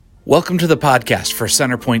Welcome to the podcast for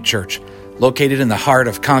Centerpoint Church. Located in the heart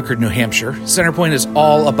of Concord, New Hampshire, Centerpoint is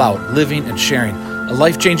all about living and sharing a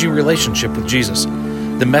life-changing relationship with Jesus.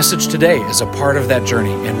 The message today is a part of that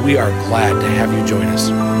journey, and we are glad to have you join us.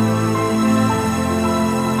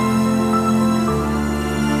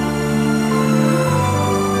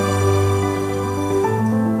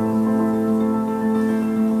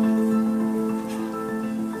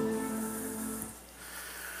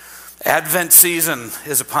 Advent season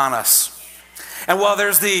is upon us. And while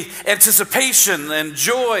there's the anticipation and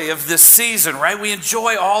joy of this season, right? We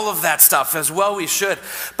enjoy all of that stuff as well we should.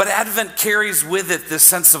 But Advent carries with it this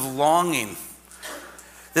sense of longing,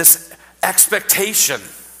 this expectation,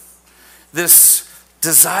 this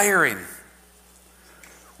desiring.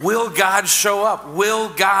 Will God show up? Will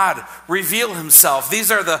God reveal himself?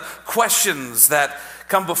 These are the questions that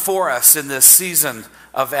come before us in this season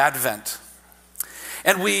of Advent.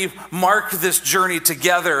 And we mark this journey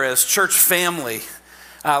together as church family.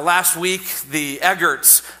 Last week, the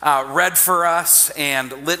Eggerts read for us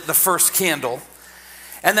and lit the first candle.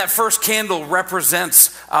 And that first candle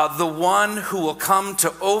represents the one who will come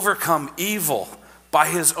to overcome evil by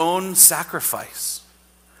his own sacrifice.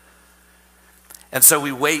 And so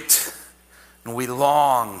we wait and we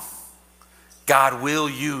long. God, will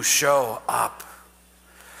you show up?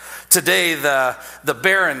 Today, the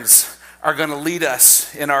Barons are going to lead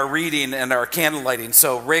us in our reading and our candle lighting.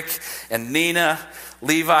 So Rick and Nina,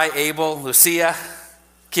 Levi, Abel, Lucia,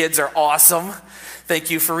 kids are awesome.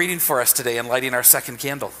 Thank you for reading for us today and lighting our second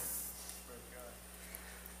candle.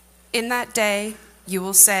 In that day you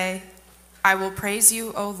will say, I will praise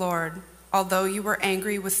you, O Lord. Although you were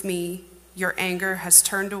angry with me, your anger has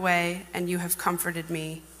turned away and you have comforted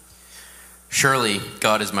me. Surely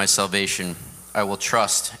God is my salvation. I will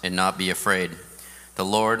trust and not be afraid. The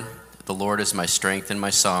Lord is my strength and my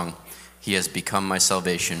song. He has become my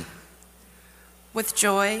salvation. With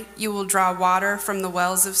joy you will draw water from the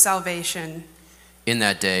wells of salvation. In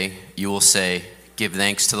that day you will say, give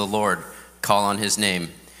thanks to the Lord, call on his name,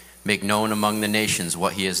 make known among the nations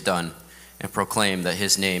what he has done, and proclaim that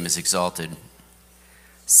his name is exalted.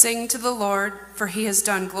 Sing to the Lord, for he has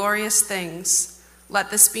done glorious things.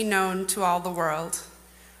 Let this be known to all the world.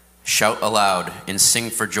 Shout aloud and sing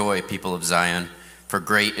for joy, people of Zion. For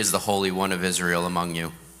great is the Holy One of Israel among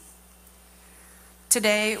you.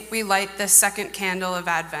 Today we light the second candle of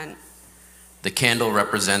Advent. The candle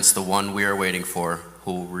represents the one we are waiting for,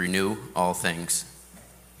 who will renew all things.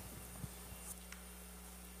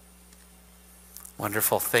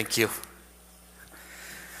 Wonderful, thank you.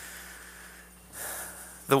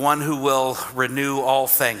 The one who will renew all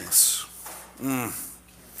things.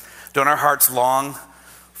 Don't our hearts long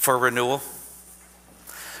for renewal?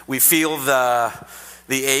 We feel the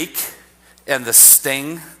ache and the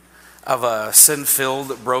sting of a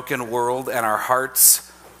sin-filled, broken world, and our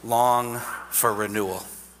hearts long for renewal.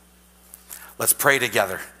 Let's pray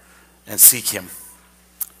together and seek him.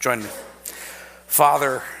 Join me.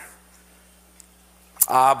 Father,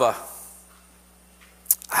 Abba,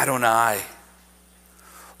 Adonai,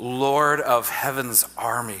 Lord of heaven's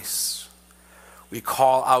armies, we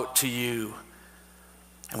call out to you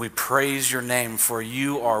and we praise your name, for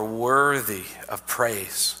you are worthy of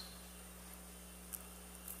praise.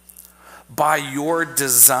 By your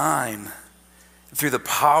design, through the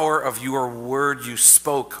power of your word, you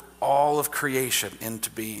spoke all of creation into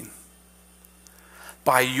being.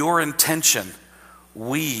 By your intention,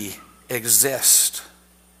 we exist.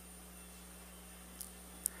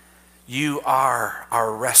 You are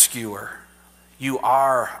our rescuer. You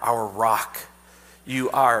are our rock. You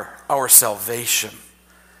are our salvation.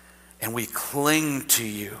 And we cling to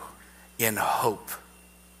you in hope.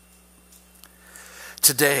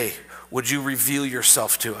 Today, would you reveal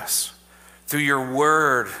yourself to us through your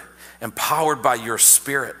word, empowered by your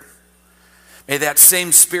Spirit? May that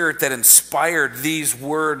same Spirit that inspired these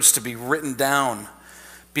words to be written down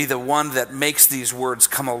be the one that makes these words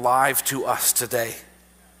come alive to us today.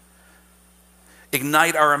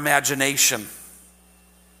 Ignite our imagination.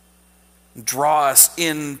 Draw us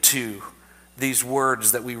into these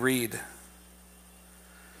words that we read.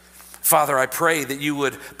 Father, I pray that you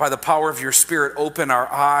would, by the power of your Spirit, open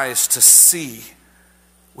our eyes to see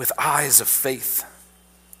with eyes of faith.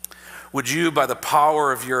 Would you, by the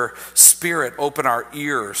power of your Spirit, open our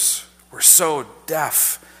ears? We're so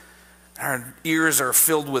deaf. Our ears are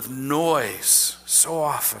filled with noise so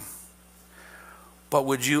often. But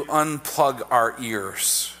would you unplug our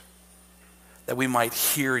ears that we might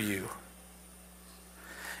hear you?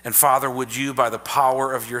 And Father, would you, by the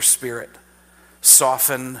power of your Spirit,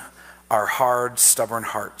 soften our hard, stubborn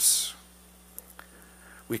hearts?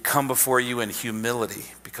 we come before you in humility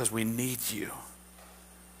because we need you.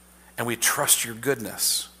 And we trust your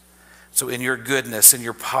goodness. So in your goodness, in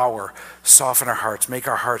your power, soften our hearts. Make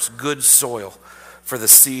our hearts good soil for the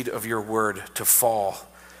seed of your word to fall,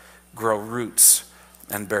 grow roots,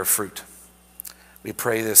 and bear fruit. We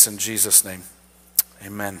pray this in Jesus' name.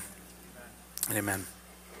 Amen. Amen.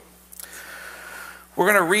 We're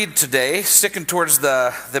going to read today, sticking towards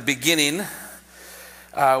the beginning.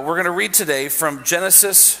 We're going to read today from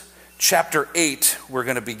Genesis chapter 8. We're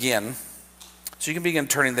going to begin. So you can begin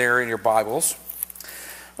turning there in your Bibles.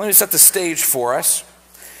 Let me set the stage for us.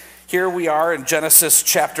 Here we are in Genesis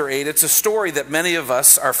chapter 8. It's a story that many of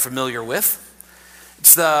us are familiar with.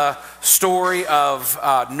 It's the story of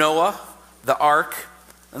Noah, the ark,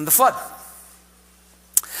 and the flood.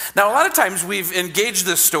 Now, a lot of times we've engaged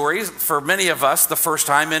this story, for many of us, the first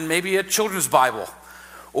time in maybe a children's Bible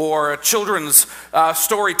or a children's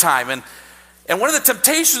story time. And one of the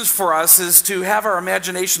temptations for us is to have our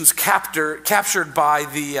imaginations captured by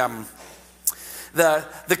the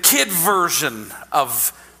kid version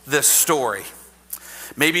of this story.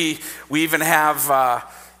 Maybe we even have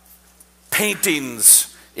paintings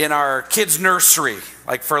in our kids' nursery,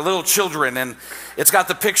 like for little children, and it's got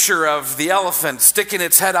the picture of the elephant sticking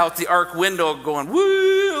its head out the ark window going,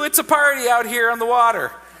 woo, it's a party out here on the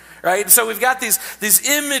water, right? So we've got these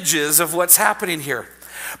images of what's happening here.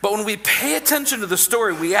 But when we pay attention to the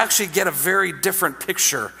story, we actually get a very different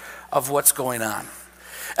picture of what's going on.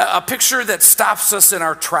 A picture that stops us in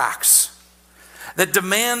our tracks, that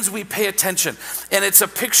demands we pay attention. And it's a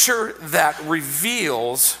picture that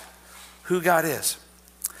reveals who God is.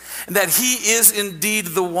 And that he is indeed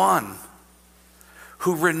the one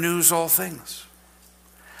who renews all things.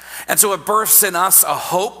 And so it births in us a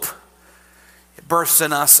hope. It births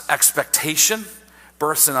in us expectation.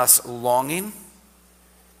 Births in us longing.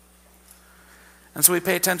 And so we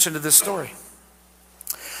pay attention to this story.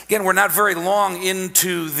 Again, we're not very long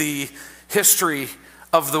into the history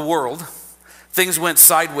of the world. Things went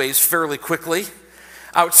sideways fairly quickly.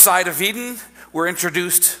 Outside of Eden, we're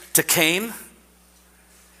introduced to Cain,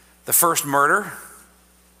 the first murder,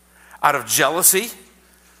 out of jealousy,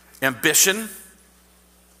 ambition,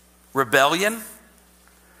 rebellion,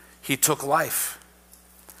 he took life.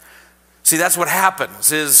 See, that's what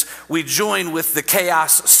happens, is we join with the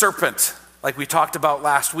chaos serpent, like we talked about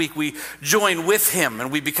last week. We join with him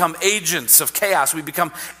and we become agents of chaos. We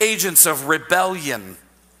become agents of rebellion,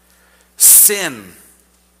 sin,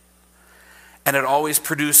 and it always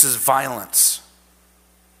produces violence.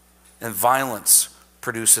 And violence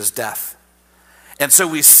produces death. And so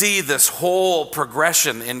we see this whole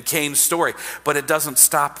progression in Cain's story, but it doesn't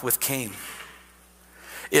stop with Cain.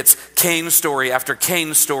 It's Cain's story after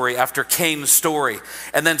Cain's story after Cain's story.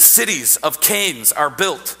 And then cities of Cains are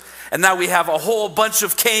built. And now we have a whole bunch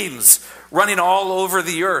of Cains running all over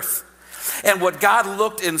the earth. And what God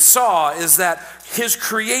looked and saw is that his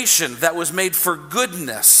creation that was made for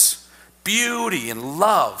goodness, beauty, and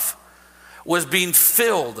love was being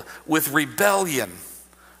filled with rebellion,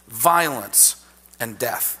 violence, and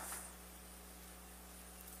death.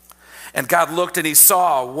 And God looked and he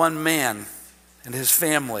saw one man and his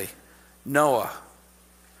family, Noah,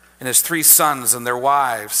 and his 3 sons and their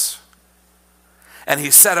wives. And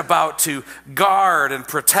he set about to guard and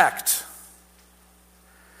protect,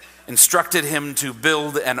 instructed him to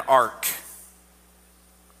build an ark.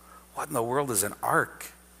 What in the world is an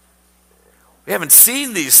ark? We haven't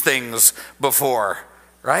seen these things before,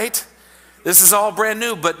 right? This is all brand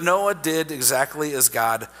new, but Noah did exactly as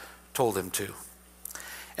God told him to.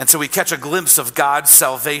 And so we catch a glimpse of God's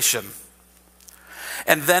salvation.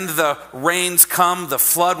 And then the rains come, the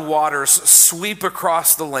flood waters sweep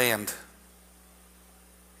across the land.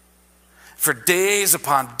 For days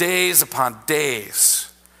upon days upon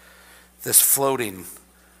days, this floating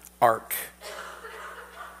ark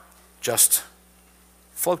just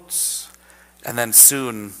floats. And then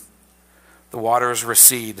soon the waters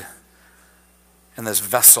recede and this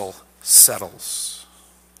vessel settles.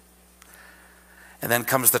 And then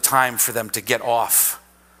comes the time for them to get off,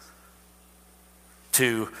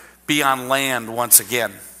 to be on land once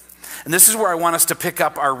again. And this is where I want us to pick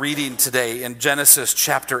up our reading today in Genesis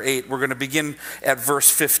chapter 8. We're going to begin at verse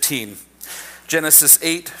 15. Genesis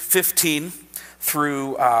 8:15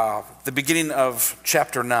 through the beginning of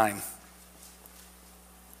chapter 9.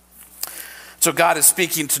 So God is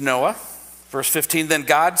speaking to Noah. Verse 15, then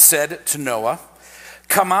God said to Noah,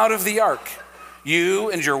 come out of the ark, you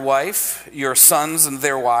and your wife, your sons and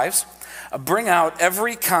their wives. Bring out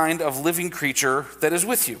every kind of living creature that is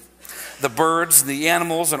with you, the birds, the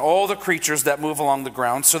animals, and all the creatures that move along the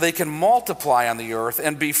ground, so they can multiply on the earth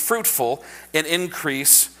and be fruitful and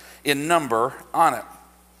increase in number on it.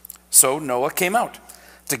 So Noah came out,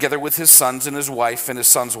 together with his sons and his wife and his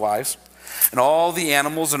sons' wives, and all the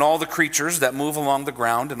animals and all the creatures that move along the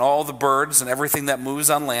ground, and all the birds and everything that moves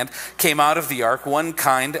on land came out of the ark, one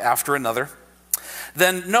kind after another.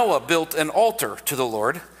 Then Noah built an altar to the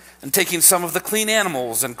Lord, and taking some of the clean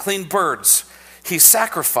animals and clean birds, he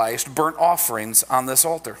sacrificed burnt offerings on this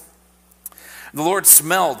altar. The Lord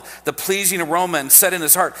smelled the pleasing aroma and said in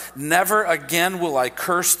his heart, "Never again will I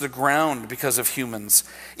curse the ground because of humans,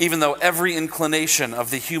 even though every inclination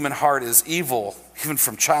of the human heart is evil, even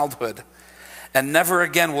from childhood. And never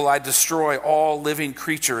again will I destroy all living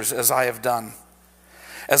creatures as I have done.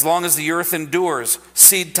 As long as the earth endures,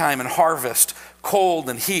 seed time and harvest, cold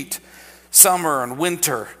and heat, summer and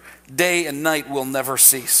winter, day and night will never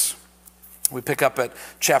cease." We pick up at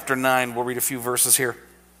chapter 9. We'll read a few verses here.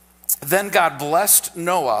 Then God blessed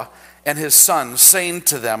Noah and his sons, saying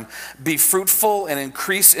to them, "Be fruitful and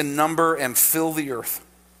increase in number and fill the earth.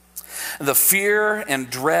 The fear and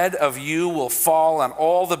dread of you will fall on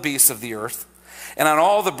all the beasts of the earth, and on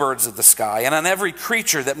all the birds of the sky, and on every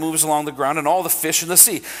creature that moves along the ground, and all the fish in the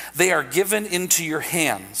sea. They are given into your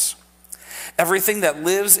hands. Everything that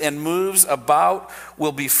lives and moves about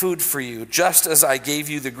will be food for you. Just as I gave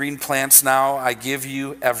you the green plants, now I give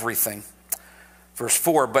you everything." Verse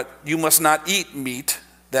 4, "But you must not eat meat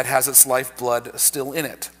that has its lifeblood still in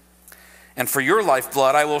it. And for your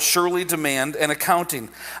lifeblood I will surely demand an accounting.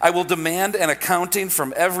 I will demand an accounting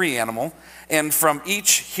from every animal, and from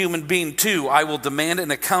each human being too I will demand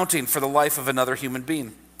an accounting for the life of another human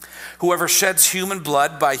being. Whoever sheds human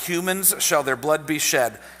blood, by humans shall their blood be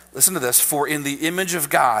shed." Listen to this. "For in the image of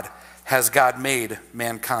God has God made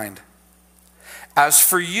mankind. As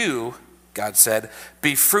for you," God said,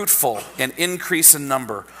 "be fruitful and increase in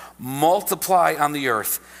number. Multiply on the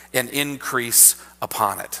earth and increase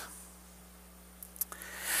upon it."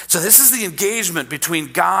 So this is the engagement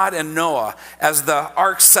between God and Noah as the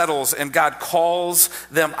ark settles and God calls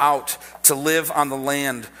them out to live on the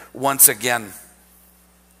land once again.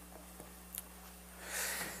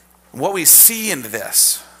 What we see in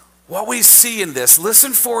this,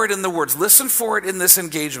 listen for it in the words, listen for it in this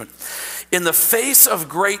engagement. In the face of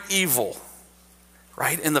great evil,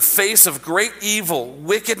 right? In the face of great evil,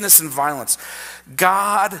 wickedness, and violence,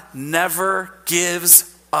 God never gives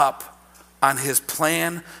up on his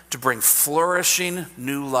plan to bring flourishing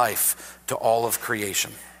new life to all of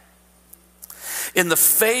creation. In the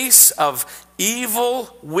face of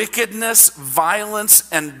evil, wickedness, violence,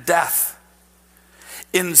 and death,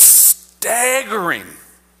 in staggering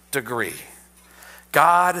degree,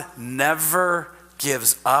 God never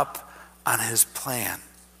gives up on his plan,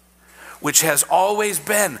 which has always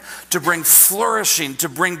been to bring flourishing, to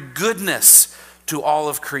bring goodness to all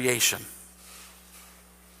of creation.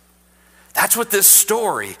 That's what this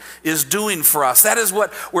story is doing for us. That is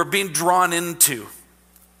what we're being drawn into.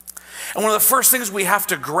 And one of the first things we have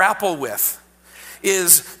to grapple with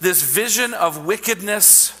is this vision of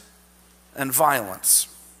wickedness and violence.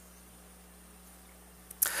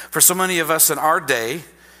 For so many of us in our day,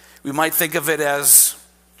 we might think of it as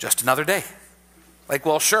just another day. Like,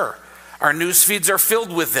 well, sure, our news feeds are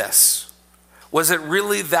filled with this. Was it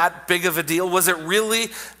really that big of a deal? Was it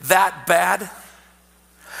really that bad?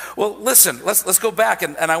 Well, listen, let's go back,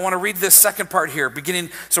 and I want to read this second part here,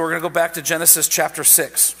 so we're going to go back to Genesis chapter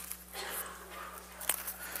 6.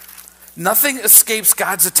 Nothing escapes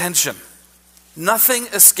God's attention. Nothing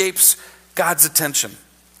escapes God's attention.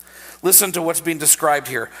 Listen to what's being described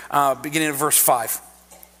here, beginning of verse 5.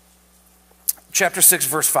 Chapter 6,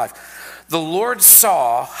 verse 5. "The Lord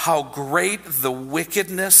saw how great the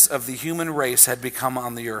wickedness of the human race had become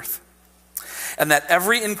on the earth, and that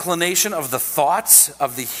every inclination of the thoughts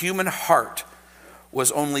of the human heart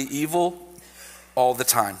was only evil all the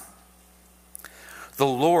time. The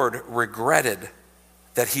Lord regretted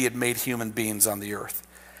that he had made human beings on the earth,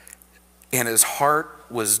 and his heart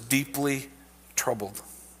was deeply troubled.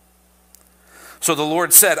 So the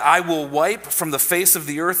Lord said, I will wipe from the face of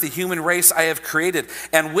the earth the human race I have created,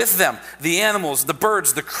 and with them the animals, the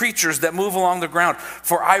birds, the creatures that move along the ground,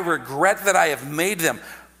 for I regret that I have made them."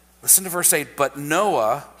 Listen to verse 8. "But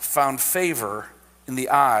Noah found favor in the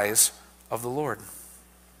eyes of the Lord."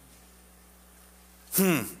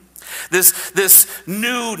 This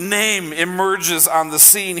new name emerges on the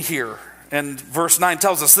scene here. And verse 9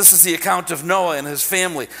 tells us this is the account of Noah and his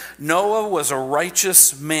family. "Noah was a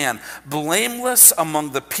righteous man, blameless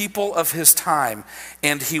among the people of his time,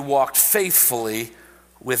 and he walked faithfully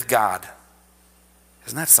with God."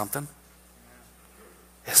 Isn't that something?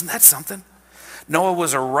 Isn't that something? Noah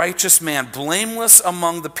was a righteous man, blameless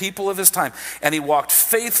among the people of his time, and he walked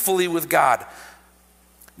faithfully with God.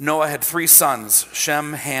 Noah had 3 sons,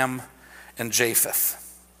 Shem, Ham, and Japheth.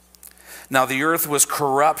 Now the earth was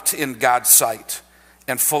corrupt in God's sight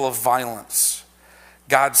and full of violence.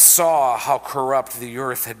 God saw how corrupt the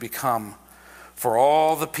earth had become, for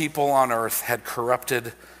all the people on earth had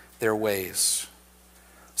corrupted their ways.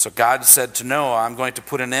 So God said to Noah, I'm going to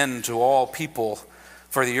put an end to all people,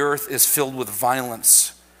 for the earth is filled with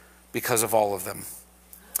violence because of all of them.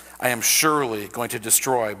 I am surely going to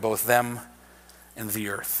destroy both them and the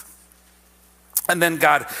earth. And then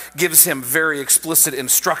God gives him very explicit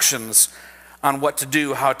instructions on what to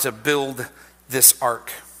do, how to build this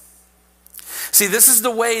ark. See, this is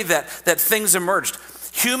the way that things emerged.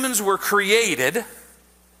 Humans were created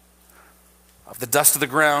of the dust of the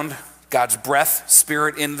ground, God's breath,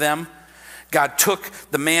 spirit in them. God took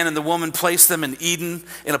the man and the woman, placed them in Eden,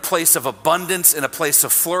 in a place of abundance, in a place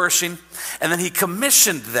of flourishing, and then he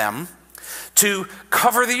commissioned them to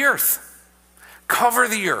cover the earth. Cover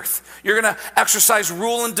the earth. You're going to exercise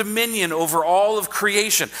rule and dominion over all of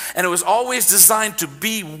creation. And it was always designed to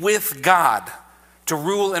be with God, to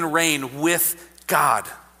rule and reign with God.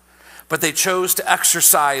 But they chose to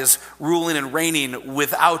exercise ruling and reigning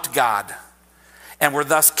without God, and were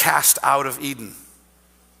thus cast out of Eden.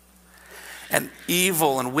 And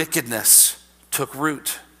evil and wickedness took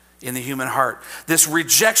root in the human heart. This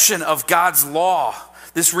rejection of God's law,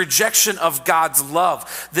 this rejection of God's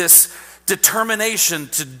love, this determination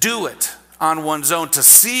to do it on one's own, to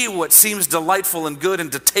see what seems delightful and good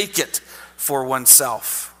and to take it for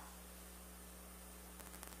oneself.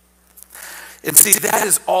 And see, that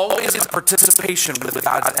is always a participation with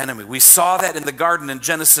God's enemy. We saw that in the garden in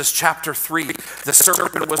Genesis chapter 3. The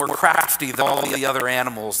serpent was more crafty than all the other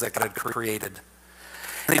animals that God had created.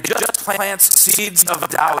 And he just plants seeds of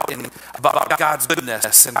doubt about God's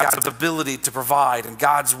goodness and God's ability to provide and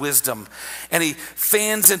God's wisdom. And he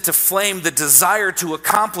fans into flame the desire to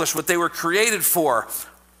accomplish what they were created for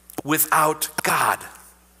without God.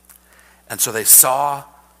 And so they saw,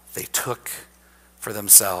 they took for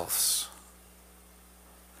themselves.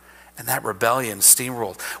 And that rebellion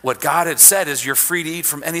steamrolled. What God had said is, you're free to eat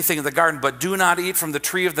from anything in the garden, but do not eat from the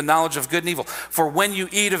tree of the knowledge of good and evil. For when you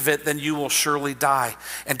eat of it, then you will surely die.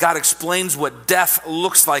 And God explains what death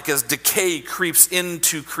looks like as decay creeps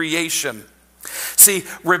into creation. See,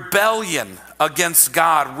 rebellion against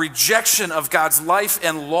God, rejection of God's life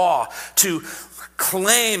and law, to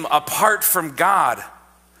claim apart from God,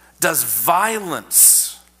 does violence.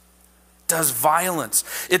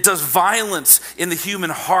 It does violence in the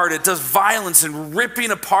human heart. It does violence in ripping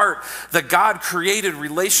apart the God-created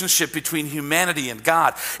relationship between humanity and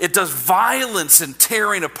God. It does violence in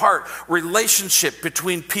tearing apart relationship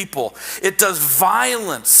between people. It does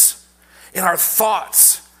violence in our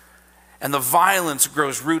thoughts, and the violence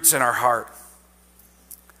grows roots in our heart.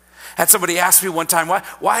 I had somebody ask me one time,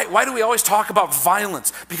 why do we always talk about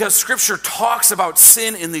violence? Because Scripture talks about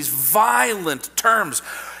sin in these violent terms.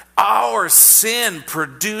 Our sin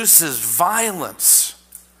produces violence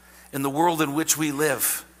in the world in which we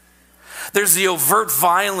live. There's the overt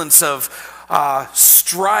violence of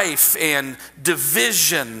strife and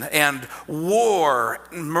division and war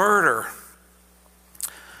and murder.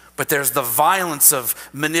 But there's the violence of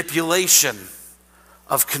manipulation,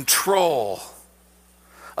 of control,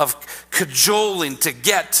 of cajoling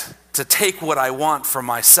to take what I want for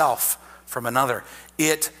myself from another.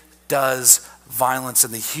 It does violence,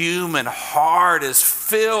 and the human heart is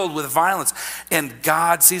filled with violence, and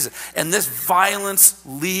God sees it. And this violence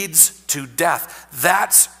leads to death.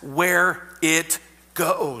 That's where it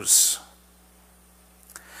goes.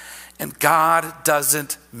 And God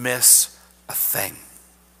doesn't miss a thing.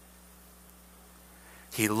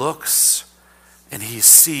 He looks and he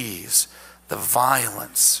sees the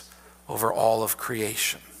violence over all of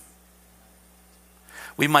creation.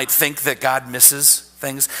 We might think that God misses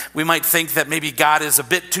things. We might think that maybe God is a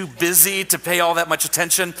bit too busy to pay all that much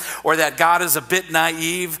attention, or that God is a bit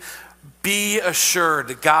naive. Be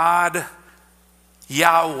assured, God,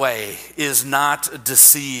 Yahweh, is not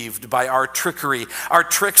deceived by our trickery, our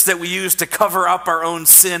tricks that we use to cover up our own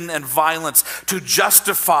sin and violence, to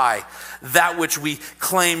justify that which we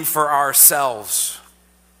claim for ourselves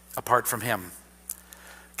apart from him.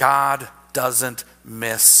 God doesn't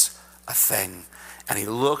miss a thing. And he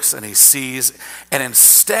looks and he sees, and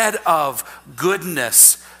instead of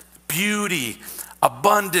goodness, beauty,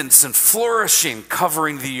 abundance, and flourishing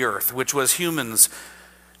covering the earth, which was humans'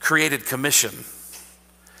 created commission,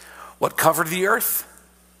 what covered the earth?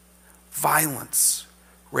 Violence,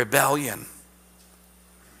 rebellion,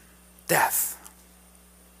 death.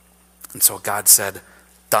 And so God said,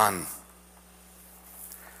 done.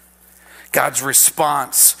 God's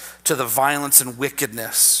response to the violence and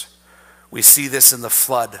wickedness, we see this in the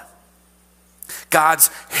flood. God's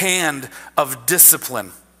hand of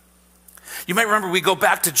discipline. You might remember we go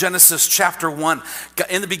back to Genesis chapter 1.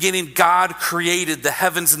 In the beginning, God created the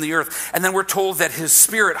heavens and the earth. And then we're told that his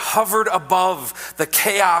spirit hovered above the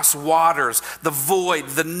chaos waters, the void,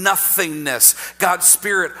 the nothingness. God's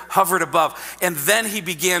spirit hovered above. And then he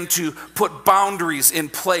began to put boundaries in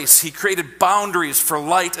place. He created boundaries for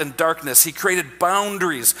light and darkness. He created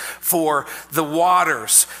boundaries for the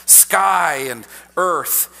waters, sky and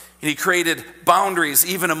earth. And he created boundaries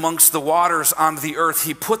even amongst the waters on the earth.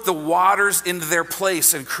 He put the waters into their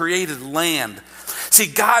place and created land. See,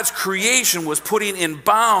 God's creation was putting in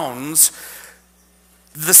bounds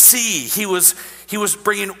the sea. He was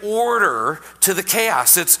bringing order to the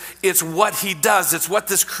chaos. It's what he does. It's what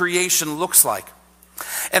this creation looks like.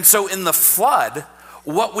 And so in the flood,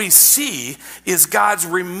 what we see is God's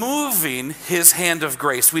removing his hand of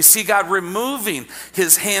grace. We see God removing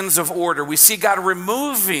his hands of order. We see God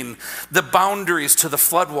removing the boundaries to the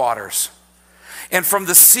floodwaters. And from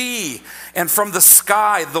the sea and from the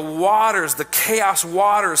sky, the waters, the chaos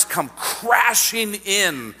waters come crashing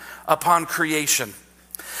in upon creation.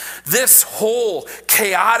 This whole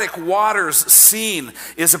chaotic waters scene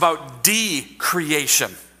is about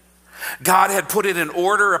de-creation. God had put it in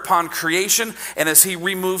order upon creation, and as he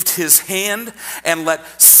removed his hand and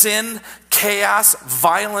let sin, chaos,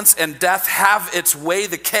 violence, and death have its way,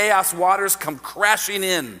 the chaos waters come crashing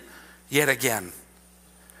in yet again,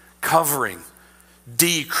 covering,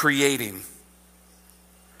 de-creating.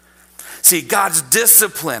 See, God's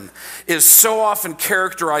discipline is so often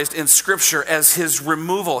characterized in Scripture as his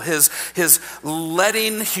removal, his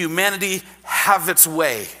letting humanity have its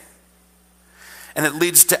way. And it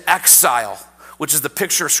leads to exile, which is the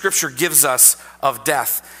picture Scripture gives us of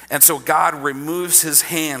death. And so God removes his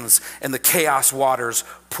hands and the chaos waters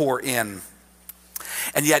pour in.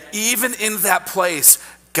 And yet even in that place,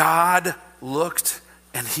 God looked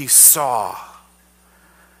and he saw.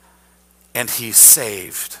 And he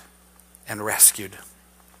saved and rescued.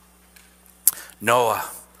 Noah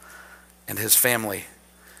and his family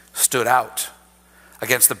stood out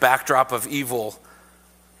against the backdrop of evil.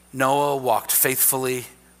 Noah walked faithfully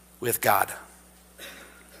with God.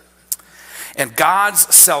 And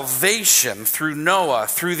God's salvation through Noah,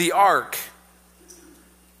 through the ark,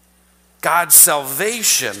 God's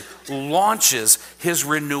salvation launches his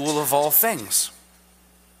renewal of all things.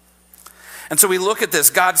 And so we look at this,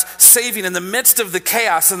 God's saving in the midst of the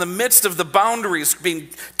chaos, in the midst of the boundaries being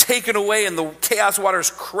taken away and the chaos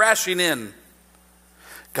waters crashing in.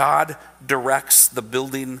 God directs the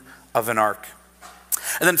building of an ark.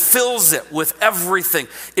 And then fills it with everything.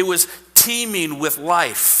 It was teeming with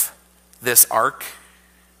life, this ark.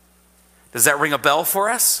 Does that ring a bell for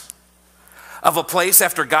us? Of a place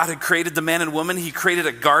after God had created the man and woman, he created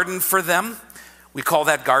a garden for them. We call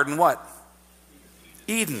that garden what?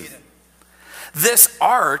 Eden. This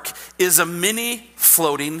ark is a mini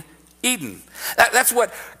floating Eden. That's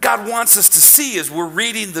what God wants us to see as we're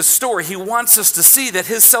reading the story. He wants us to see that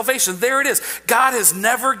his salvation, there it is. God has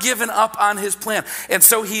never given up on his plan. And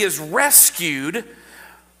so he is rescued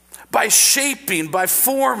by shaping, by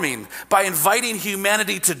forming, by inviting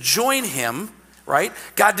humanity to join him, right?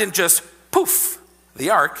 God didn't just poof the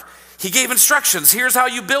ark. He gave instructions. Here's how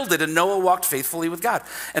you build it. And Noah walked faithfully with God.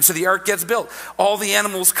 And so the ark gets built. All the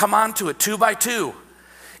animals come onto it 2 by 2.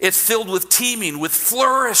 It's filled with teeming, with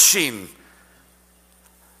flourishing.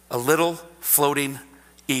 A little floating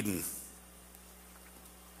Eden.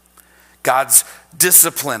 God's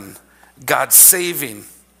discipline, God's saving,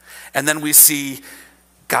 and then we see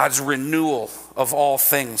God's renewal of all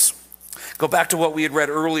things. Go back to what we had read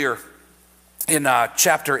earlier in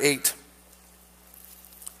chapter 8.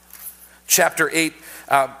 Chapter 8,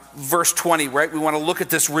 verse 20, right? We want to look at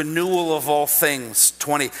this renewal of all things.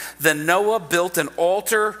 20. Then Noah built an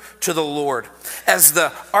altar to the Lord. As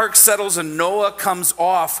the ark settles and Noah comes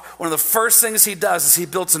off, one of the first things he does is he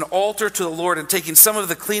builds an altar to the Lord, and taking some of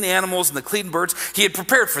the clean animals and the clean birds, he had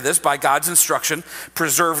prepared for this by God's instruction,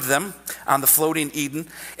 preserved them on the floating Eden,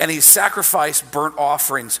 and he sacrificed burnt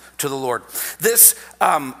offerings to the Lord. This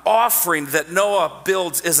offering that Noah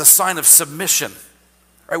builds is a sign of submission.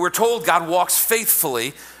 Right, we're told God walks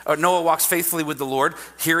faithfully, or Noah walks faithfully with the Lord.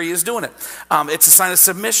 Here he is doing it. It's a sign of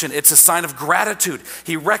submission. It's a sign of gratitude.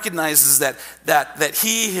 He recognizes that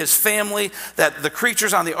he, his family, that the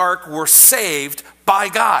creatures on the ark were saved by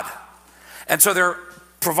God. And so they're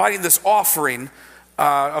providing this offering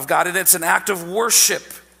of God, and it's an act of worship.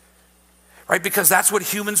 right? Because that's what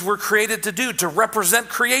humans were created to do, to represent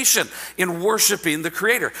creation in worshiping the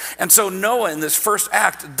Creator. And so Noah in this first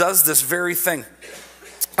act does this very thing.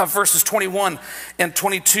 Verses 21 and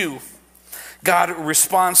 22, God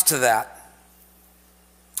responds to that.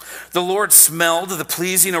 The Lord smelled the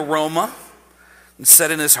pleasing aroma and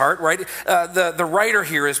said in his heart, right? The writer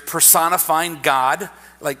here is personifying God,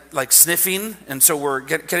 like sniffing, and so we're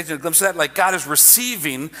getting a glimpse of that. Like God is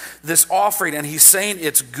receiving this offering, and he's saying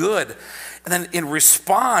it's good. And then in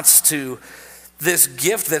response to this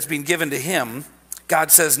gift that's being given to him, God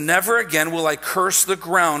says, never again will I curse the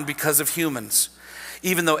ground because of humans,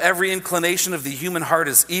 even though every inclination of the human heart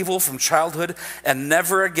is evil from childhood, and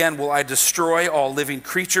never again will I destroy all living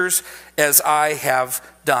creatures as I have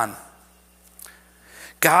done.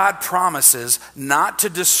 God promises not to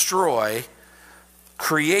destroy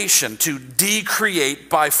creation, to decreate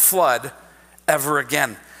by flood ever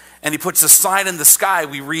again. And he puts a sign in the sky,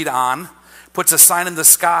 we read on, puts a sign in the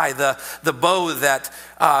sky, the bow that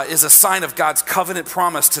is a sign of God's covenant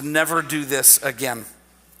promise to never do this again.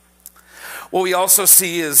 What we also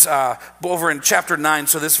see is over in chapter 9,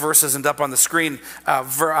 so this verse isn't up on the screen,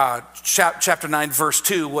 chapter 9, verse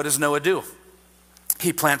 2, what does Noah do?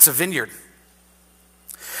 He plants a vineyard.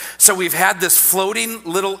 So we've had this floating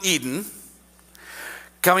little Eden.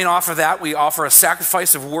 Coming off of that, we offer a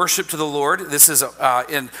sacrifice of worship to the Lord. This is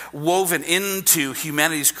woven into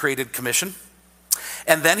humanity's created commission.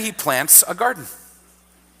 And then he plants a garden.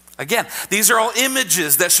 Again, these are all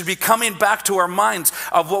images that should be coming back to our minds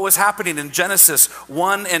of what was happening in Genesis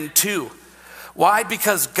 1 and 2. Why?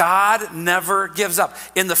 Because God never gives up.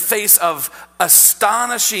 In the face of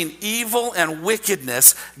astonishing evil and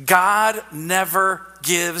wickedness, God never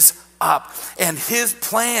gives up. And his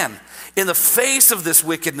plan in the face of this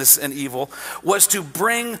wickedness and evil was to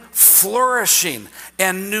bring flourishing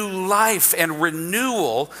and new life and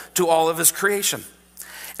renewal to all of his creation.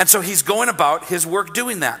 And so he's going about his work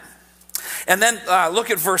doing that. And then look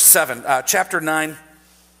at verse 7, chapter 9,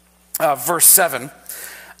 verse 7.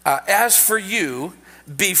 As for you,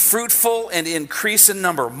 be fruitful and increase in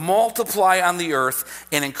number, multiply on the earth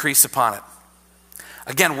and increase upon it.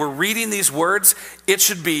 Again, we're reading these words, it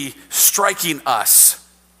should be striking us.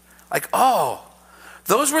 Like, oh,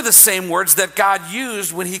 those were the same words that God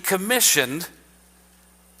used when he commissioned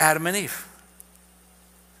Adam and Eve.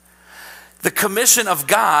 The commission of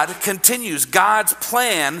God continues. God's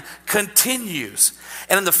plan continues.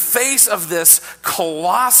 And in the face of this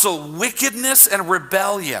colossal wickedness and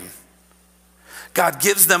rebellion, God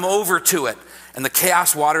gives them over to it. And the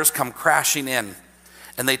chaos waters come crashing in.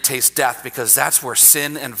 And they taste death, because that's where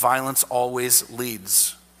sin and violence always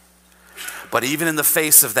leads. But even in the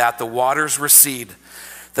face of that, the waters recede.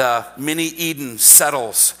 The mini Eden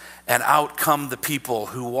settles. And out come the people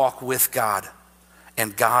who walk with God.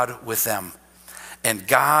 And God with them. And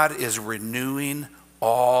God is renewing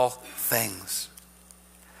all things.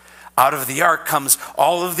 Out of the ark comes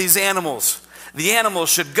all of these animals. The animals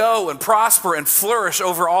should go and prosper and flourish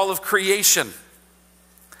over all of creation.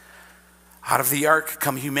 Out of the ark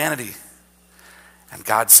come humanity. And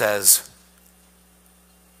God says,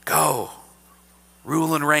 go,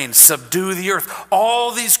 rule and reign, subdue the earth.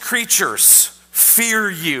 All these creatures fear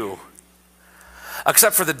you.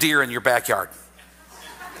 Except for the deer in your backyard.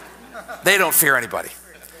 They don't fear anybody.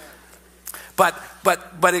 But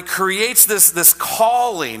it creates this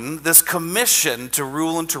calling, this commission to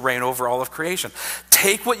rule and to reign over all of creation.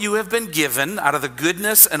 Take what you have been given out of the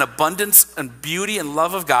goodness and abundance and beauty and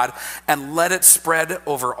love of God and let it spread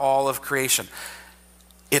over all of creation.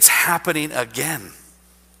 It's happening again.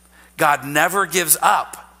 God never gives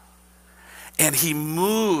up, and he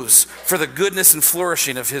moves for the goodness and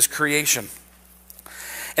flourishing of his creation.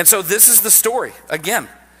 And so this is the story. Again,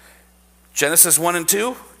 Genesis 1 and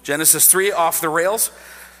 2, Genesis 3 off the rails.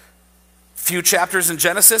 Few chapters in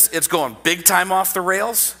Genesis, it's going big time off the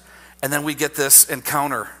rails. And then we get this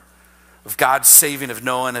encounter of God's saving of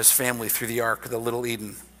Noah and his family through the ark, the little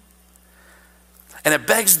Eden. And it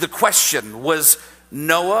begs the question, was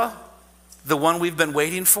Noah the one we've been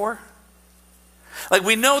waiting for? Like,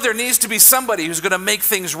 we know there needs to be somebody who's going to make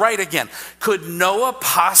things right again. Could Noah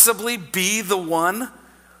possibly be the one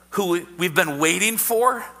who we've been waiting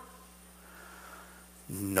for?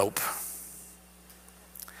 Nope.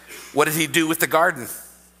 What did he do with the garden?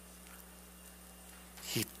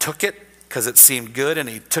 He took it because it seemed good, and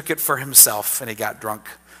he took it for himself, and he got drunk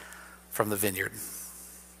from the vineyard.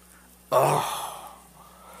 Oh,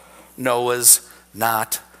 Noah's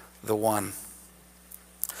not the one.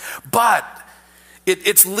 But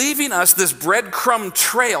It's leaving us this breadcrumb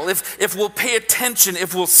trail. If we'll pay attention,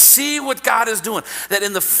 if we'll see what God is doing, that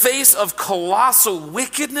in the face of colossal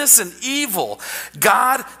wickedness and evil,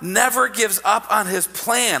 God never gives up on his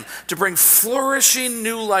plan to bring flourishing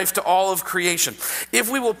new life to all of creation.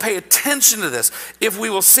 If we will pay attention to this, if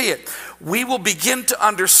we will see it, we will begin to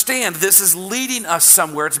understand this is leading us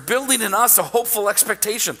somewhere. It's building in us a hopeful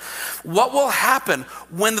expectation. What will happen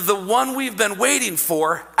when the one we've been waiting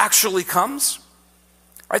for actually comes?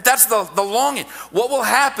 Right, that's the longing. What will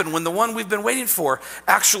happen when the one we've been waiting for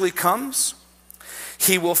actually comes?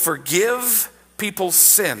 He will forgive people's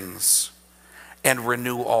sins and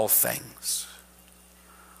renew all things.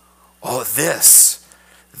 Oh, this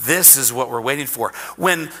is what we're waiting for.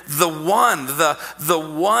 When the one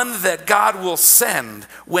that God will send,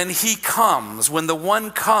 when he comes, when the one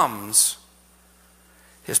comes,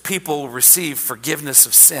 his people will receive forgiveness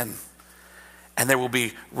of sin. And there will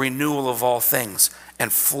be renewal of all things.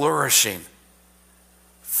 And flourishing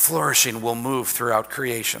will move throughout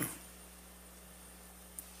creation.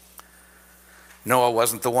 Noah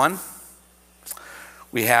wasn't the one.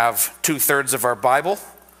 We have 2/3 of our Bible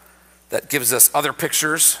that gives us other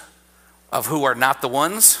pictures of who are not the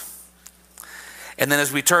ones. And then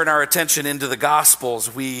as we turn our attention into the Gospels,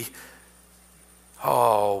 we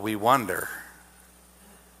wonder.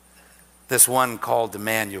 This one called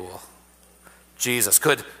Emmanuel, Jesus,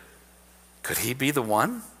 could he be the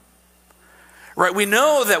one? Right, we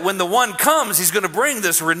know that when the one comes, he's going to bring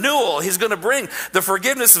this renewal. He's going to bring the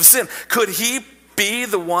forgiveness of sin. Could he be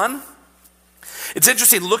the one? It's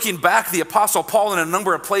interesting, looking back, the Apostle Paul in a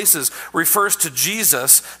number of places refers to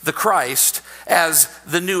Jesus, the Christ, as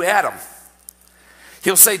the new Adam.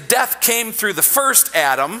 He'll say death came through the first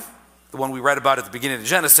Adam, the one we read about at the beginning of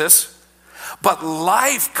Genesis, but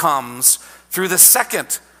life comes through the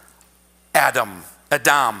second Adam,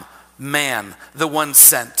 man, the one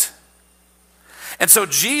sent. And so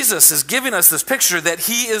Jesus is giving us this picture that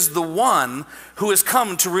he is the one who has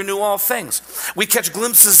come to renew all things. We catch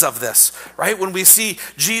glimpses of this, right? When we see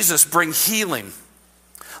Jesus bring healing.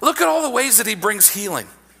 Look at all the ways that he brings healing.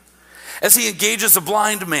 As he engages a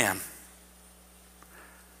blind man.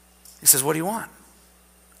 He says, what do you want?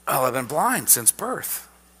 Oh, I've been blind since birth.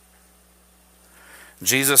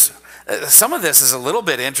 Jesus, some of this is a little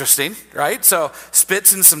bit interesting, right? So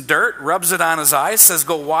spits in some dirt, rubs it on his eyes, says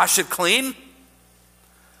go wash it clean.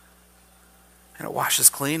 And it washes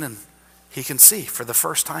clean and he can see for the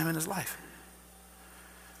first time in his life.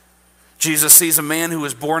 Jesus sees a man who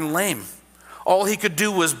was born lame. All he could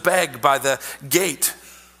do was beg by the gate.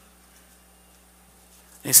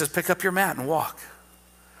 And he says, pick up your mat and walk.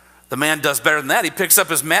 The man does better than that. He picks up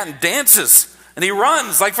his mat and dances. And he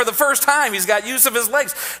runs like for the first time. He's got use of his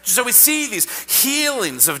legs. So we see these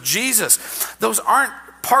healings of Jesus. Those aren't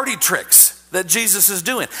party tricks that Jesus is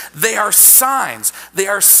doing. They are signs. They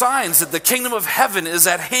are signs that the kingdom of heaven is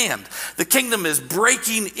at hand. The kingdom is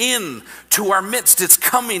breaking in to our midst. It's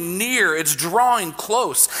coming near. It's drawing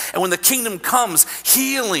close. And when the kingdom comes,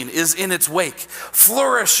 healing is in its wake.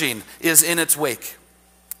 Flourishing is in its wake.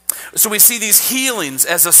 So we see these healings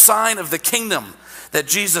as a sign of the kingdom, that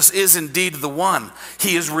Jesus is indeed the one.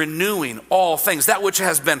 He is renewing all things. That which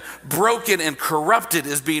has been broken and corrupted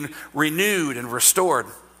is being renewed and restored.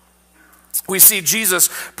 We see Jesus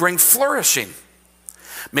bring flourishing.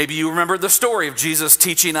 Maybe you remember the story of Jesus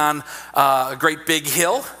teaching on a great big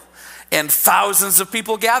hill and thousands of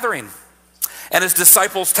people gathering. And his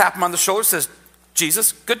disciples tap him on the shoulder and says,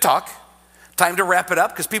 Jesus, good talk. Time to wrap it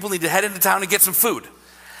up because people need to head into town and get some food.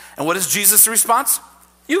 And what is Jesus' response?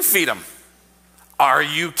 You feed them. Are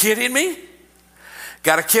you kidding me?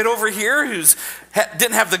 Got a kid over here who's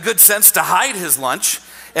didn't have the good sense to hide his lunch.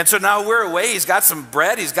 And so now we're away. He's got some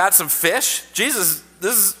bread. He's got some fish. Jesus,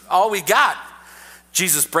 this is all we got.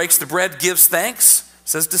 Jesus breaks the bread, gives thanks,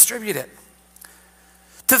 says distribute it.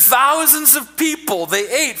 To thousands of people,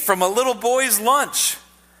 they ate from a little boy's lunch.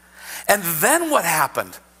 And then what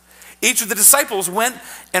happened? Each of the disciples went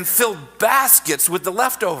and filled baskets with the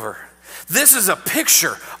leftover. This is a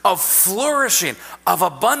picture of flourishing, of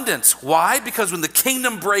abundance. Why? Because when the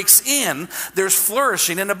kingdom breaks in, there's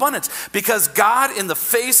flourishing and abundance. Because God, in the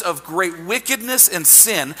face of great wickedness and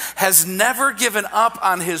sin, has never given up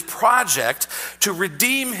on his project to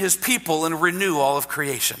redeem his people and renew all of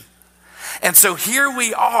creation. And so here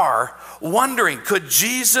we are wondering, could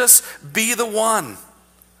Jesus be the one?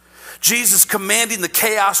 Jesus commanding the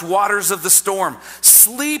chaos waters of the storm,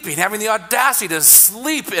 sleeping, having the audacity to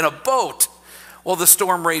sleep in a boat while the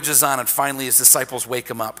storm rages on, and finally his disciples wake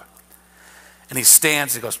him up. And he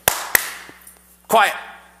stands and goes, quiet.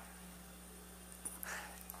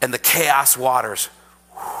 And the chaos waters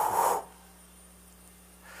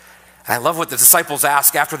And I love what the disciples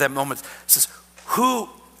ask after that moment. It says, who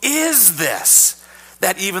is this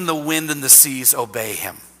that even the wind and the seas obey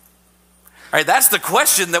him? All right, that's the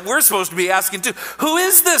question that we're supposed to be asking too. Who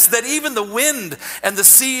is this that even the wind and the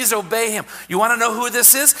seas obey him? You want to know who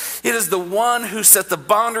this is? It is the one who set the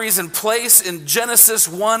boundaries in place in Genesis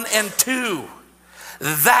 1 and 2.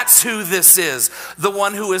 That's who this is. The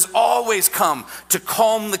one who has always come to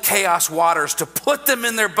calm the chaos waters, to put them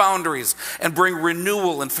in their boundaries and bring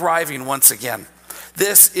renewal and thriving once again.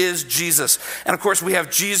 This is Jesus. And of course, we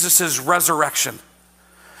have Jesus' resurrection.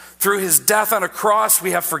 Through his death on a cross,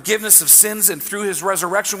 we have forgiveness of sins, and through his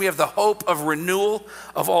resurrection, we have the hope of renewal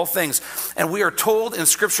of all things. And we are told in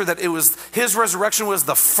Scripture that his resurrection was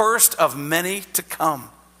the first of many to come.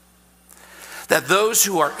 That those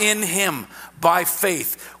who are in him by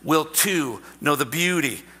faith will too know the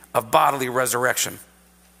beauty of bodily resurrection.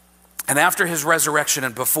 And after his resurrection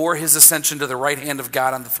and before his ascension to the right hand of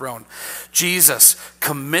God on the throne, Jesus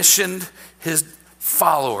commissioned his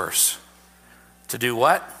followers to do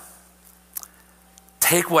what?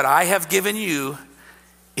 Take what I have given you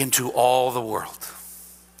into all the world.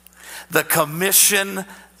 The commission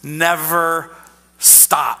never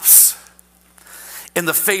stops. In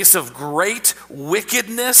the face of great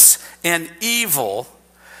wickedness and evil,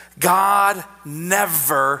 God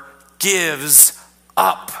never gives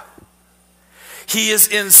up. He is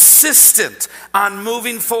insistent on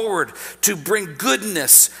moving forward to bring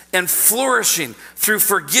goodness and flourishing through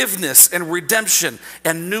forgiveness and redemption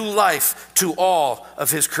and new life to all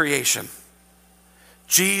of his creation.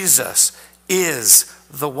 Jesus is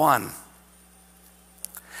the one.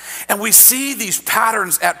 And we see these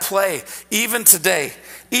patterns at play even today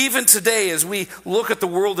as we look at the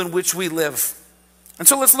world in which we live. And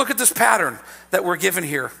so let's look at this pattern that we're given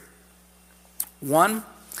here. One,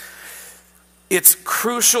 it's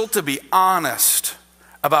crucial to be honest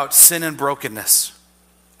about sin and brokenness,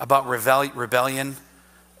 about rebellion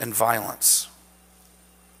and violence.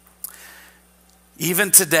 Even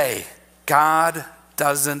today, God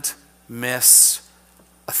doesn't miss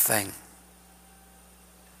a thing.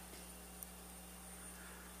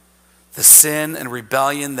 The sin and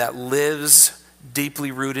rebellion that lives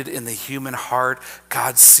deeply rooted in the human heart,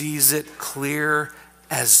 God sees it clear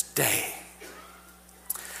as day.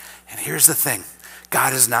 And here's the thing,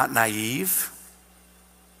 God is not naive.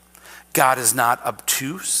 God is not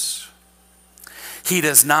obtuse. He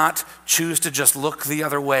does not choose to just look the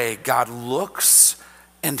other way. God looks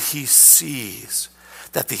and he sees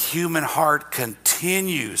that the human heart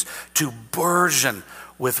continues to burgeon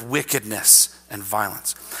with wickedness and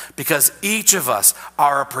violence. Because each of us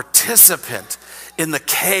are a participant in the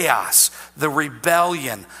chaos, the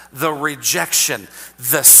rebellion, the rejection,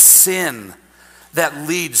 the sin that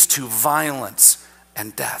leads to violence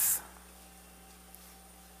and death.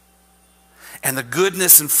 And the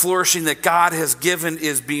goodness and flourishing that God has given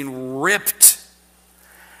is being ripped.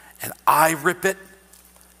 And I rip it,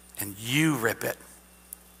 and you rip it.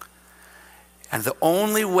 And the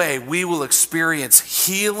only way we will experience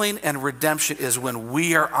healing and redemption is when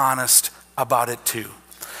we are honest about it too.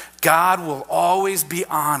 God will always be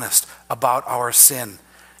honest about our sin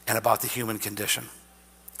and about the human condition.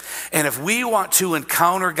 And if we want to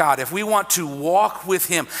encounter God, if we want to walk with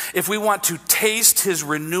him, if we want to taste his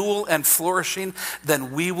renewal and flourishing,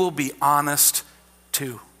 then we will be honest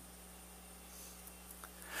too.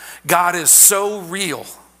 God is so real.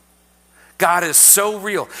 God is so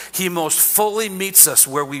real. He most fully meets us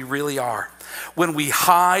where we really are. When we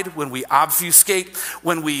hide, when we obfuscate,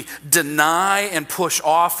 when we deny and push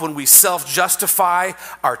off, when we self-justify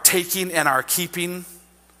our taking and our keeping,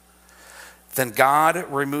 then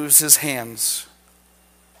God removes his hands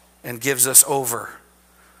and gives us over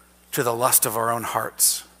to the lust of our own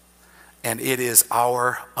hearts. And it is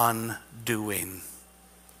our undoing.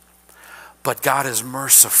 But God is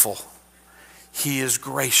merciful. He is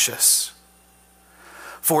gracious.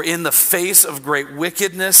 For in the face of great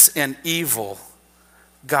wickedness and evil,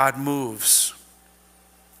 God moves.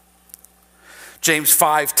 James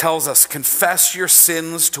 5 tells us, confess your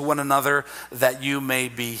sins to one another that you may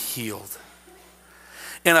be healed.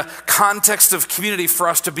 In a context of community, for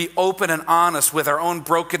us to be open and honest with our own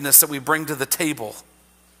brokenness that we bring to the table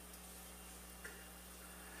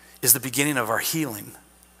is the beginning of our healing.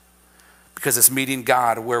 Because it's meeting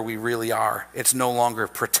God where we really are. It's no longer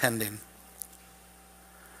pretending.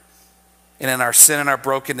 And in our sin and our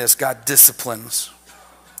brokenness, God disciplines,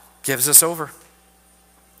 gives us over.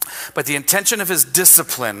 But the intention of his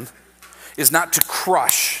discipline is not to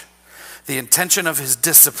crush. The intention of his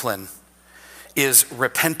discipline is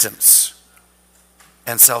repentance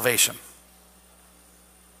and salvation.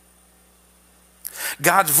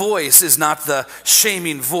 God's voice is not the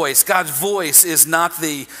shaming voice. God's voice is not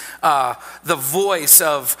the voice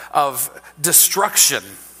of destruction.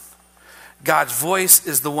 God's voice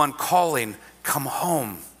is the one calling, come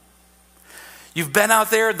home. You've been out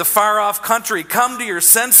there in the far off country. Come to your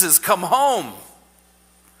senses. Come home.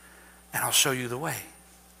 And I'll show you the way.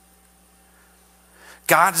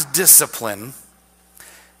 God's discipline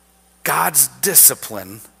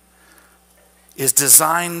is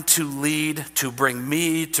designed to lead, to bring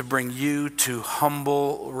me, to bring you to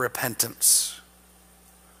humble repentance.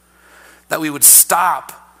 That we would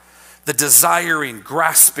stop the desiring,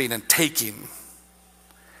 grasping, and taking.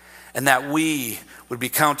 And that we would be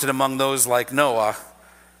counted among those like Noah,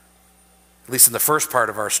 at least in the first part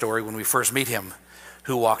of our story when we first meet him,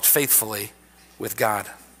 who walked faithfully with God.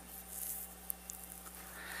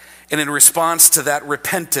 And in response to that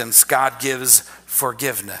repentance, God gives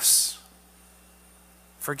forgiveness.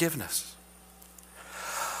 Forgiveness.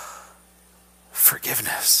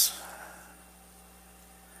 Forgiveness.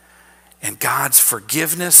 And God's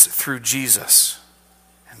forgiveness through Jesus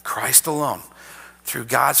and Christ alone, through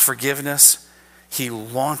God's forgiveness, he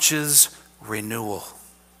launches renewal.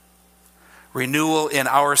 Renewal in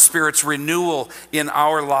our spirits, renewal in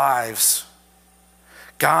our lives.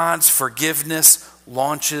 God's forgiveness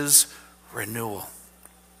launches renewal.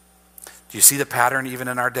 Do you see the pattern even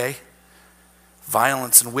in our day?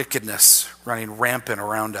 Violence and wickedness running rampant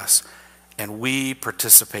around us, and we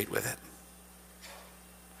participate with it.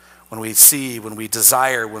 When we see, when we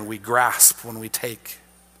desire, when we grasp, when we take,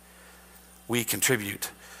 we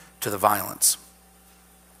contribute to the violence.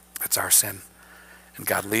 It's our sin. And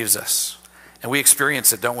God leaves us. And we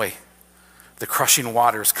experience it, don't we? The crushing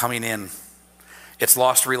waters coming in. It's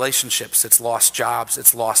lost relationships. It's lost jobs.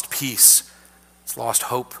 It's lost peace. It's lost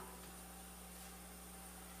hope.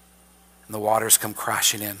 And the waters come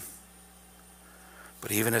crashing in.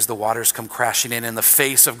 But even as the waters come crashing in the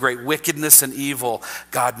face of great wickedness and evil,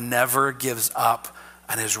 God never gives up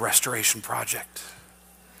on his restoration project.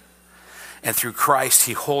 And through Christ,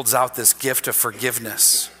 he holds out this gift of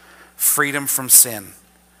forgiveness, freedom from sin.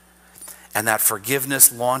 And that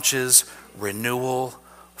forgiveness launches renewal,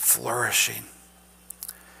 flourishing.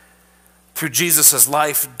 Through Jesus'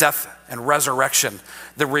 life, death, and resurrection,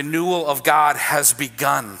 the renewal of God has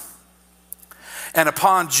begun. And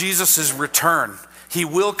upon Jesus' return, he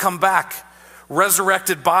will come back,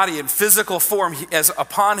 resurrected body in physical form. As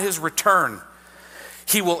upon his return,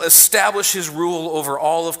 he will establish his rule over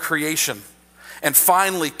all of creation and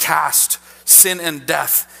finally cast sin and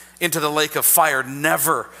death into the lake of fire,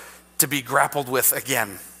 never to be grappled with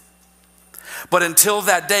again. But until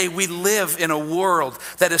that day, we live in a world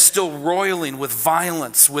that is still roiling with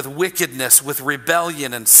violence, with wickedness, with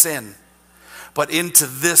rebellion and sin. But into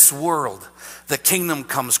this world, the kingdom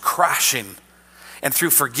comes crashing, and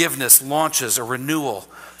through forgiveness launches a renewal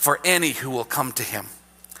for any who will come to him.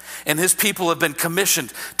 And his people have been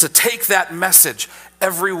commissioned to take that message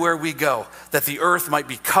everywhere we go, that the earth might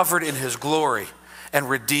be covered in his glory and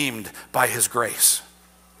redeemed by his grace.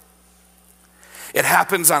 It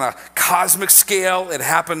happens on a cosmic scale. It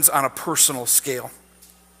happens on a personal scale.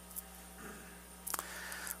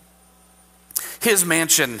 His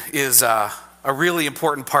mansion is a really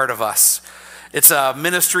important part of us. It's a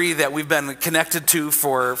ministry that we've been connected to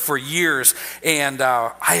for years, and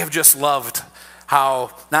I have just loved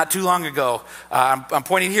how not too long ago, I'm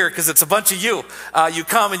pointing here because it's a bunch of you, you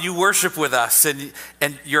come and you worship with us,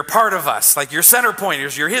 and you're part of us. Like you're center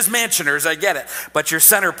pointers, you're his mansioners, I get it, but you're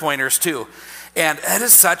center pointers too. And that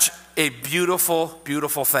is such a beautiful,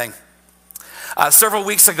 beautiful thing. Several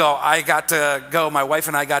weeks ago, I got to go, my wife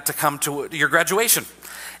and I got to come to your graduation.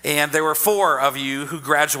 And there were 4 of you who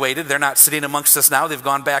graduated. They're not sitting amongst us now. They've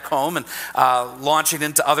gone back home and launching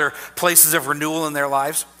into other places of renewal in their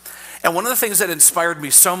lives. And one of the things that inspired me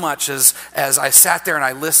so much as I sat there and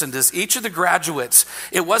I listened is each of the graduates,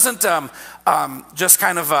 it wasn't just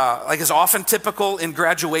kind of like is often typical in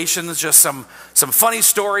graduations, just some funny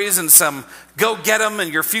stories and some go get them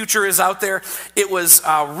and your future is out there. It was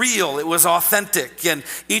real, it was authentic, and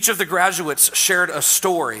each of the graduates shared a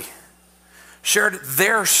story, shared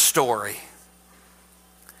their story.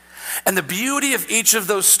 And the beauty of each of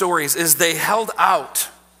those stories is they held out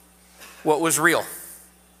what was real.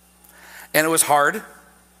 And it was hard.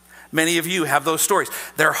 Many of you have those stories.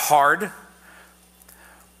 They're hard.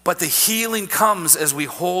 But the healing comes as we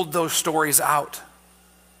hold those stories out.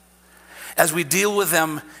 As we deal with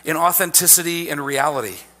them in authenticity and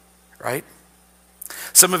reality, right?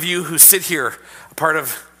 Some of you who sit here, a part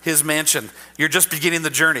of his mansion, you're just beginning the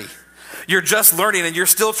journey. you're just learning and you're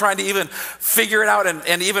still trying to even figure it out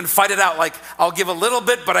and even fight it out. Like, I'll give a little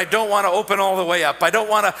bit, but I don't want to open all the way up. I don't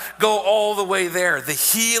want to go all the way there. The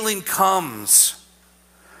healing comes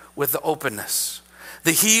with the openness.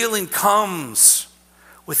 The healing comes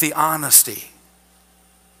with the honesty.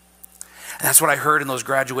 And that's what I heard in those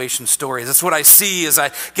graduation stories. That's what I see as I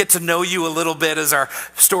get to know you a little bit, as our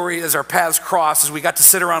paths cross, as we got to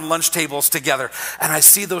sit around lunch tables together. And I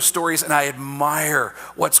see those stories and I admire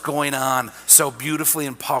what's going on so beautifully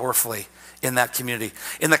and powerfully in that community.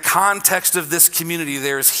 In the context of this community,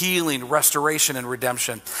 there is healing, restoration, and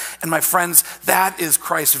redemption. And my friends, that is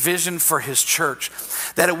Christ's vision for his church.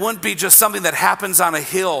 That it wouldn't be just something that happens on a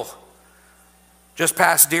hill just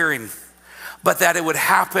past Deering, but that it would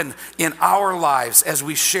happen in our lives as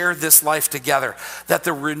we share this life together. That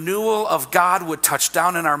the renewal of God would touch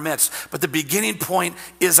down in our midst. But the beginning point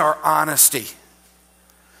is our honesty.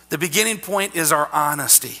 The beginning point is our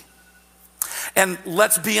honesty. And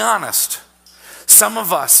let's be honest. Some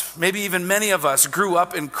of us, maybe even many of us, grew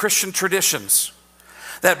up in Christian traditions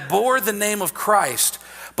that bore the name of Christ,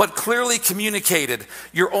 but clearly communicated,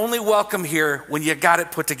 you're only welcome here when you got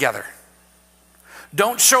it put together.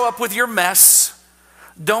 Don't show up with your mess.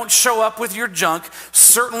 Don't show up with your junk.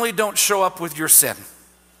 Certainly don't show up with your sin.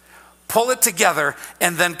 Pull it together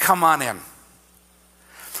and then come on in.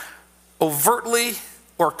 Overtly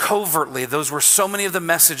or covertly, those were so many of the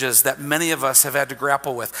messages that many of us have had to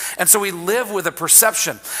grapple with. And so we live with a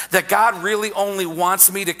perception that God really only wants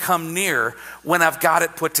me to come near when I've got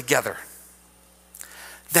it put together.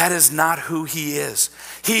 That is not who he is.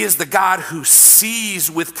 He is the God who sees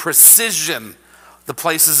with precision the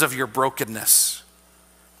places of your brokenness,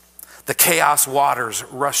 the chaos waters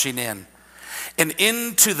rushing in. And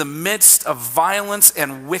into the midst of violence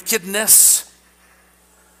and wickedness,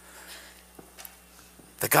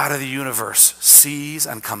 the God of the universe sees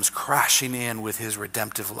and comes crashing in with his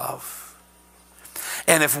redemptive love.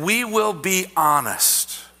 And if we will be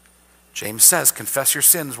honest, James says, confess your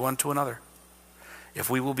sins one to another.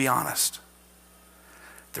 If we will be honest,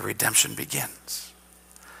 the redemption begins.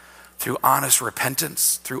 Through honest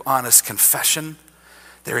repentance, through honest confession,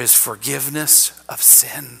 there is forgiveness of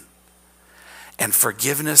sin. And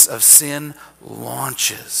forgiveness of sin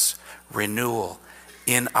launches renewal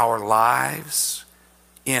in our lives,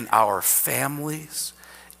 in our families,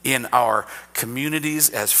 in our communities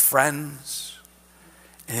as friends,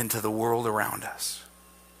 and into the world around us.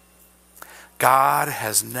 God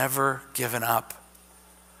has never given up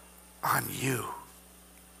on you.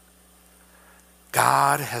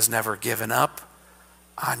 God has never given up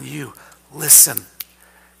on you. Listen,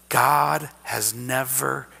 God has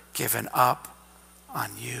never given up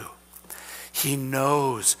on you. He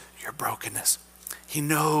knows your brokenness. He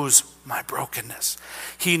knows my brokenness.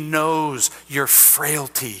 He knows your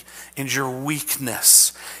frailty and your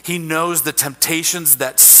weakness. He knows the temptations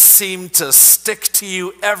that seem to stick to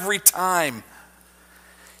you every time.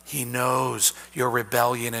 He knows your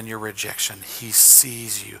rebellion and your rejection. He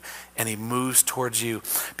sees you and he moves towards you,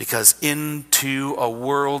 because into a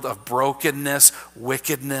world of brokenness,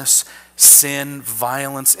 wickedness, sin,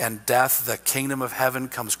 violence, and death, the kingdom of heaven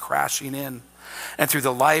comes crashing in. And through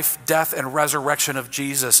the life, death, and resurrection of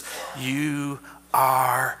Jesus, you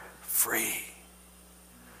are free.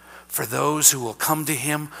 For those who will come to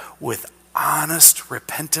him with honest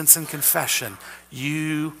repentance and confession,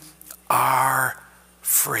 you are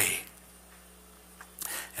free.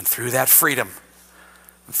 And through that freedom,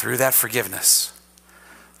 and through that forgiveness,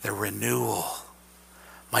 the renewal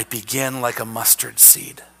might begin like a mustard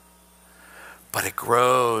seed, but it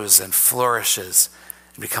grows and flourishes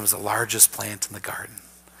and becomes the largest plant in the garden.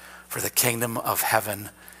 For the kingdom of heaven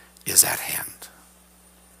is at hand.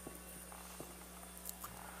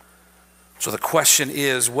 So the question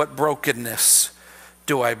is, what brokenness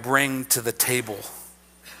do I bring to the table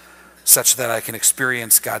such that I can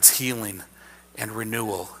experience God's healing and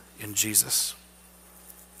renewal in Jesus?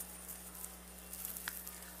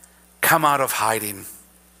 Come out of hiding.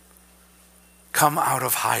 Come out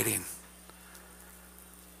of hiding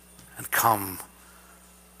and come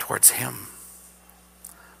towards him,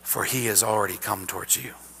 for he has already come towards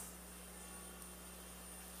you.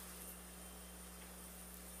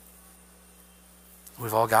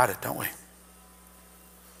 We've all got it, don't we?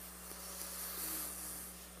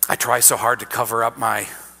 I try so hard to cover up my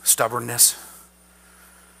stubbornness,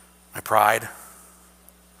 my pride,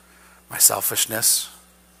 my selfishness,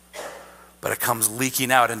 but it comes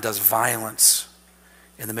leaking out and does violence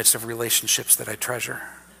in the midst of relationships that I treasure.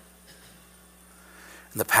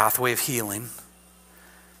 And the pathway of healing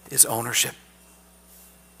is ownership,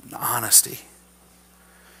 and honesty,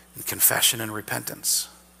 and confession and repentance.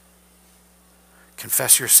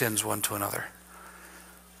 Confess your sins one to another,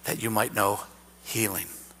 that you might know healing.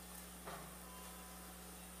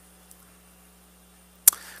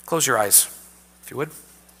 Close your eyes, if you would.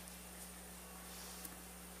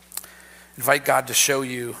 Invite God to show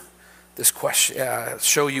you this question,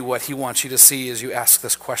 show you what he wants you to see as you ask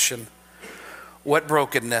this question. What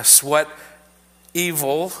brokenness, what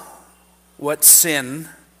evil, what sin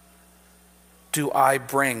do I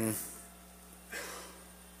bring?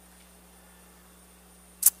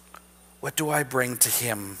 What do I bring to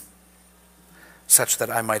him such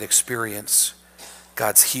that I might experience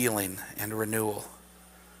God's healing and renewal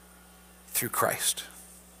through Christ?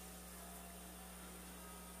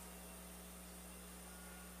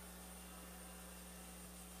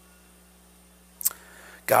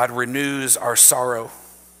 God renews our sorrow.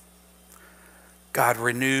 God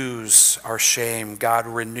renews our shame. God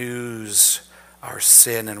renews our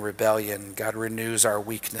sin and rebellion. God renews our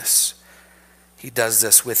weakness. He does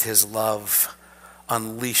this with his love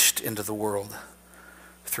unleashed into the world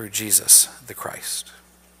through Jesus the Christ.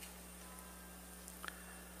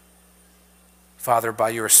 Father, by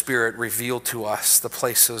your Spirit, reveal to us the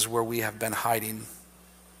places where we have been hiding.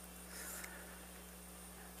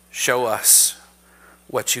 Show us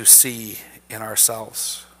what you see in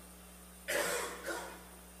ourselves.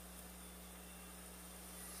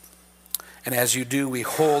 And as you do, we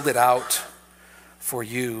hold it out for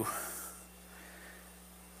you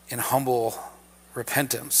in humble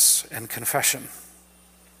repentance and confession.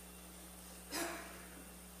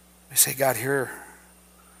 We say, God, here,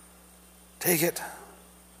 take it.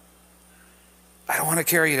 I don't want to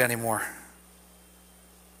carry it anymore.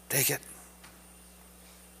 Take it.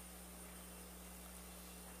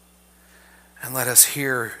 And let us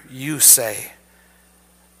hear you say,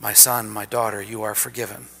 my son, my daughter, you are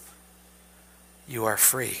forgiven. You are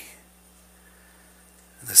free.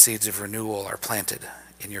 And the seeds of renewal are planted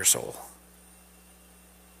in your soul.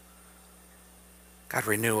 God,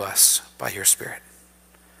 renew us by your Spirit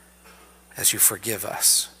as you forgive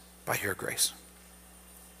us by your grace.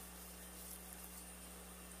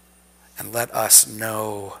 And let us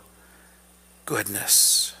know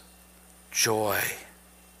goodness, joy,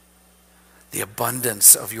 the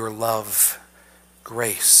abundance of your love,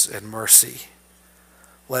 grace, and mercy.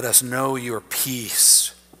 Let us know your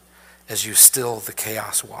peace as you still the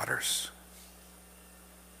chaos waters.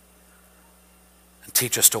 And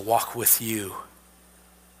teach us to walk with you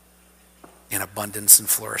in abundance and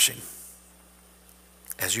flourishing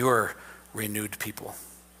as your renewed people.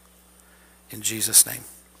 In Jesus' name,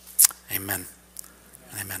 amen.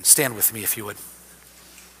 Amen. Stand with me if you would.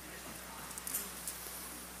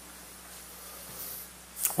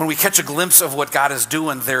 When we catch a glimpse of what God is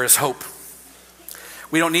doing, there is hope.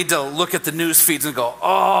 We don't need to look at the news feeds and go,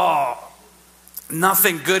 oh,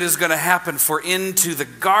 nothing good is going to happen, for into the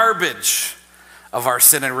garbage of our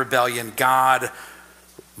sin and rebellion, God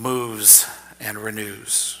moves and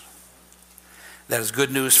renews. That is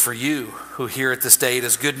good news for you who hear it this day. It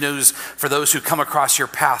is good news for those who come across your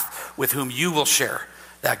path with whom you will share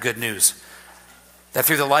that good news. That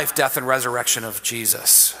through the life, death, and resurrection of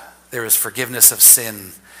Jesus, there is forgiveness of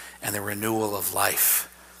sin and the renewal of life.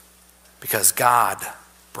 Because God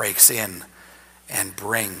breaks in and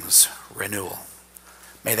brings renewal.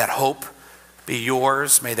 May that hope be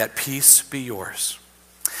yours. May that peace be yours.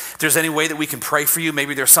 If there's any way that we can pray for you,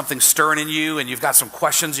 maybe there's something stirring in you and you've got some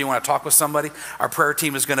questions, you want to talk with somebody, our prayer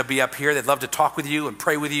team is going to be up here. They'd love to talk with you and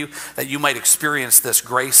pray with you that you might experience this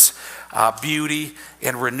grace, beauty,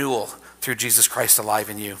 and renewal through Jesus Christ alive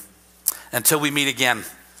in you. Until we meet again,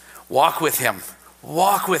 walk with him.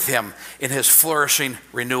 Walk with him in his flourishing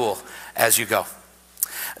renewal as you go.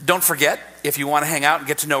 Don't forget, if you want to hang out and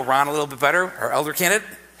get to know Ron a little bit better, our elder candidate,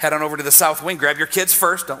 head on over to the South Wing. Grab your kids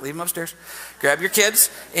first. Don't leave them upstairs. Grab your kids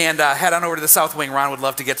and head on over to the South Wing. Ron would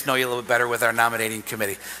love to get to know you a little bit better with our nominating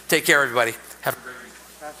committee. Take care, everybody. Have a great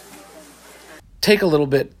week. Take a little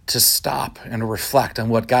bit to stop and reflect on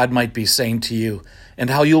what God might be saying to you and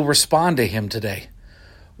how you'll respond to him today.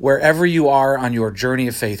 Wherever you are on your journey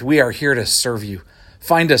of faith, we are here to serve you.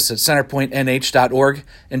 Find us at centerpointnh.org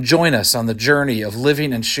and join us on the journey of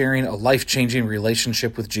living and sharing a life-changing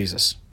relationship with Jesus.